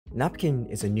Napkin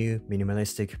is a new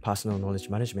minimalistic personal knowledge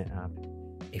management app.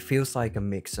 It feels like a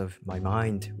mix of My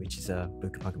Mind, which is a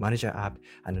bookmark manager app,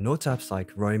 and the note apps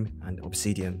like Roam and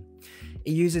Obsidian.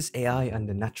 It uses AI and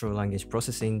the natural language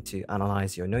processing to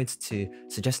analyze your notes to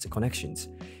suggest connections.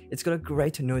 It's got a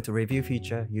great note review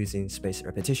feature using spaced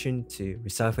repetition to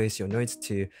resurface your notes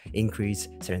to increase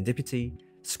serendipity,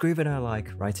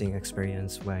 Scrivener-like writing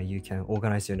experience where you can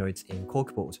organize your notes in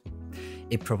corkboard.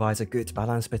 It provides a good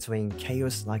balance between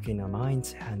chaos like in our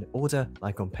minds and order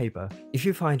like on paper. If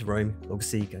you find Roam,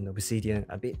 Logseq and Obsidian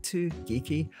a bit too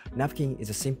geeky, Napkin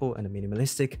is a simple and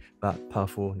minimalistic but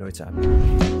powerful note app.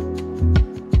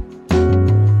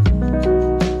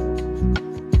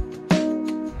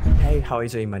 Hey, how are you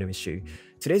doing? My name is Shu.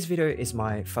 Today's video is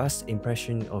my first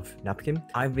impression of Napkin.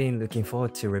 I've been looking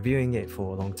forward to reviewing it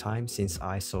for a long time since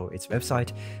I saw its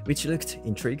website, which looked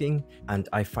intriguing, and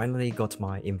I finally got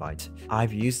my invite.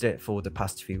 I've used it for the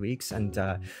past few weeks and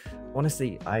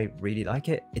honestly, I really like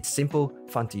it. It's simple,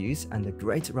 fun to use, and a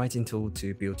great writing tool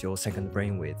to build your second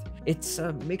brain with. It's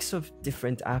a mix of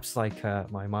different apps like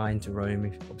My Mind,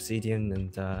 Roam, Obsidian,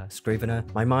 and Scrivener.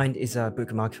 My Mind is a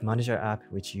bookmark manager app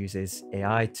which uses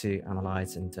AI to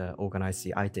analyze and organize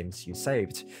the items you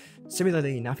saved.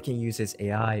 Similarly, Napkin uses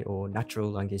AI or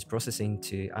natural language processing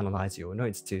to analyze your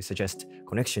notes to suggest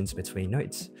connections between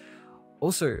notes.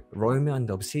 Also, Roam and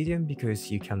Obsidian because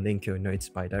you can link your notes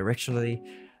bidirectionally.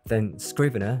 Then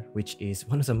Scrivener, which is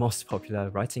one of the most popular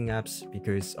writing apps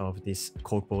because of this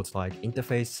corkboard-like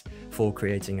interface for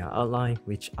creating an outline,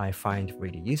 which I find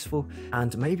really useful,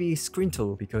 and maybe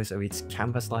Screentool because of its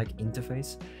canvas-like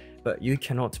interface, but you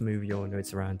cannot move your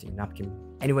notes around in Napkin.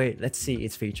 Anyway, let's see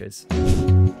its features.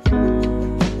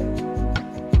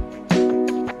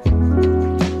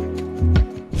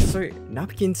 So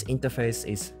Napkin's interface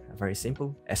is very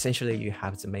simple. Essentially, you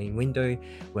have the main window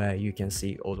where you can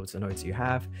see all of the notes you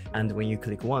have, and when you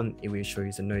click one, it will show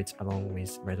you the notes along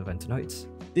with relevant notes.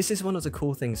 This is one of the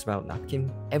cool things about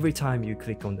Napkin. Every time you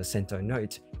click on the center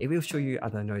note, it will show you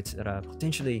other notes that are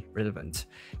potentially relevant,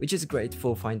 which is great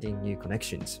for finding new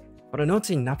connections. But a note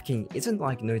in Napkin isn't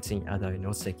like notes in other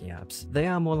note-taking apps. They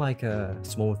are more like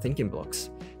small thinking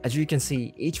blocks. As you can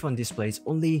see, each one displays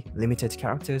only limited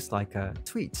characters like a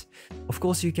tweet. Of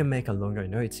course, you can make a longer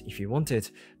note if you want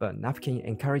it, but Napkin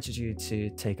encourages you to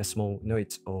take a small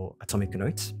note or atomic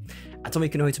note.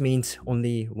 Atomic note means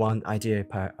only one idea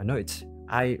per note.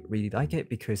 I really like it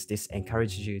because this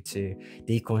encourages you to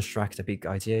deconstruct a big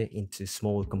idea into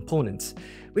small components,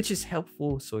 which is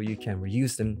helpful so you can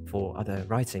reuse them for other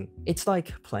writing. It's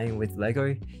like playing with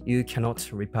Lego. You cannot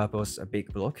repurpose a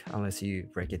big block unless you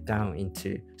break it down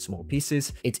into small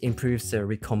pieces. It improves the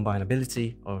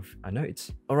recombinability of a note.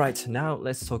 Alright, now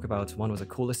let's talk about one of the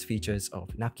coolest features of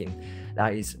Napkin,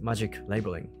 that is magic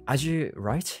labeling. As you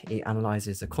write, it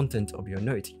analyzes the content of your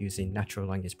note using natural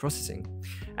language processing,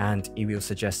 and it will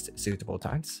suggest suitable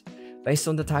tags. Based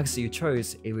on the tags you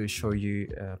chose, it will show you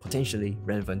potentially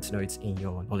relevant notes in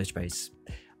your knowledge base.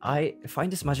 I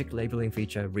find this magic labeling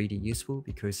feature really useful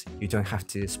because you don't have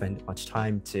to spend much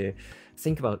time to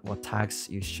think about what tags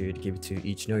you should give to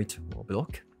each note or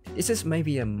block. This is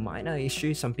maybe a minor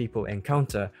issue some people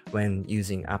encounter when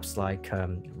using apps like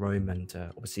Roam and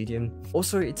Obsidian.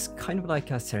 Also, it's kind of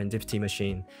like a serendipity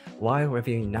machine. While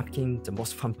reviewing Napkin, the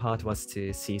most fun part was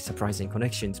to see surprising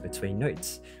connections between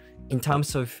notes. In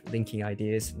terms of linking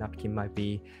ideas, Napkin might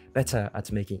be better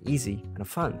at making easy and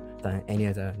fun than any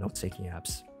other note-taking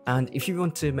apps. And if you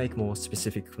want to make more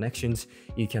specific connections,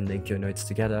 you can link your notes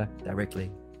together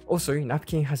directly. Also,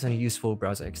 Napkin has a useful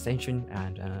browser extension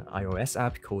and an iOS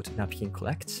app called Napkin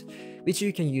Collect, which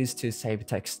you can use to save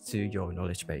text to your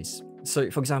knowledge base. So,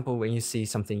 for example, when you see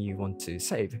something you want to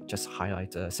save, just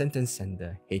highlight a sentence and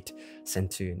hit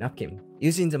Send to Napkin.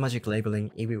 Using the magic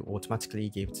labeling, it will automatically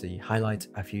give the highlight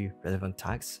a few relevant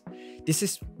tags. This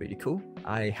is really cool.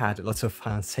 I had lots of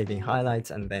fun saving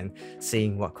highlights and then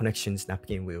seeing what connections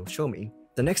Napkin will show me.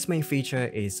 The next main feature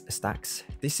is stacks.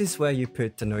 This is where you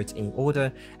put the notes in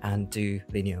order and do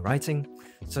linear writing.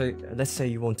 So let's say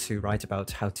you want to write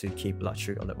about how to keep blood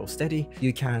sugar level steady.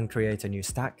 You can create a new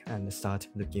stack and start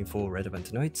looking for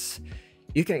relevant notes.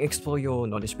 You can explore your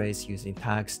knowledge base using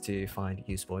tags to find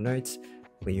useful notes.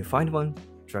 When you find one,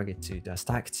 drag it to the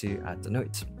stack to add the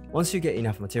note. Once you get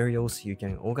enough materials, you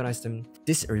can organize them.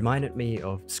 This reminded me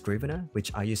of Scrivener,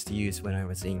 which I used to use when I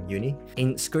was in uni.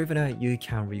 In Scrivener, you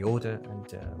can reorder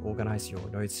and organize your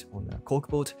notes on a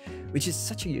corkboard, which is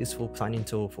such a useful planning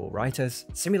tool for writers.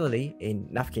 Similarly, in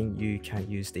Napkin, you can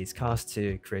use these cards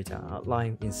to create an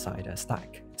outline inside a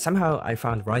stack. Somehow I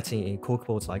found writing in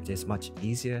corkboards like this much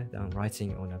easier than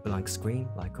writing on a blank screen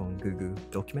like on Google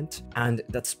Document. And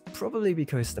that's probably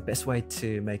because the best way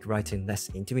to make writing less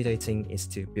intimidating is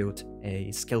to build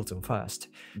a skeleton first.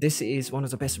 This is one of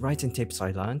the best writing tips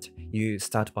I learned. You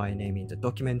start by naming the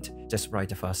document, just write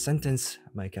the first sentence,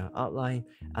 make an outline,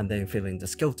 and then fill in the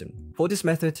skeleton. For this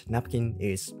method, Napkin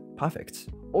is perfect.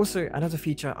 Also, another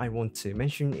feature I want to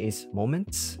mention is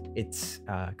Moments. It's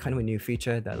kind of a new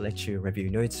feature that lets you review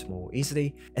notes more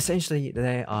easily. Essentially,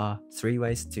 there are 3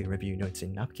 ways to review notes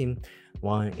in Napkin.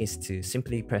 One is to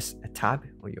simply press a tab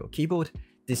on your keyboard.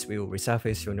 This will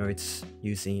resurface your notes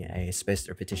using a spaced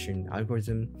repetition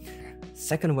algorithm.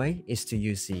 Second way is to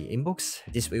use the inbox.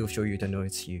 This will show you the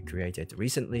notes you created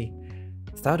recently.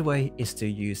 Third way is to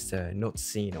use the not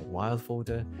seen in a while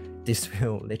folder. This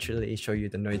will literally show you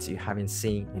the notes you haven't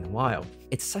seen in a while.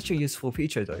 It's such a useful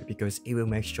feature though, because it will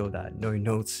make sure that no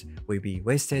notes will be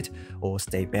wasted or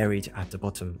stay buried at the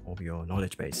bottom of your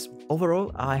knowledge base.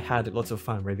 Overall, I had lots of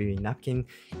fun reviewing Napkin.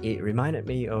 It reminded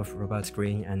me of Robert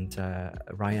Greene and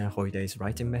Ryan Holiday's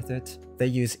writing method. They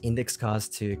use index cards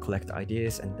to collect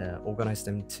ideas and organize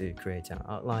them to create an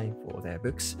outline for their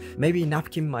books. Maybe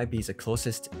Napkin might be the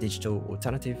closest digital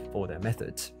alternative for their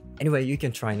method. Anyway, you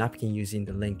can try Napkin using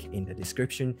the link in the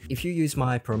description. If you use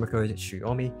my promo code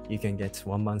SHUOMI, you can get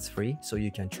 1 month free, so you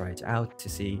can try it out to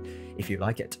see if you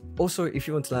like it. Also, if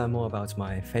you want to learn more about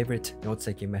my favorite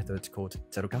note-taking method called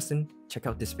Zerokasten, check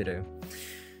out this video.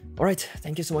 Alright,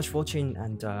 thank you so much for watching,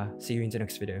 and see you in the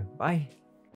next video. Bye!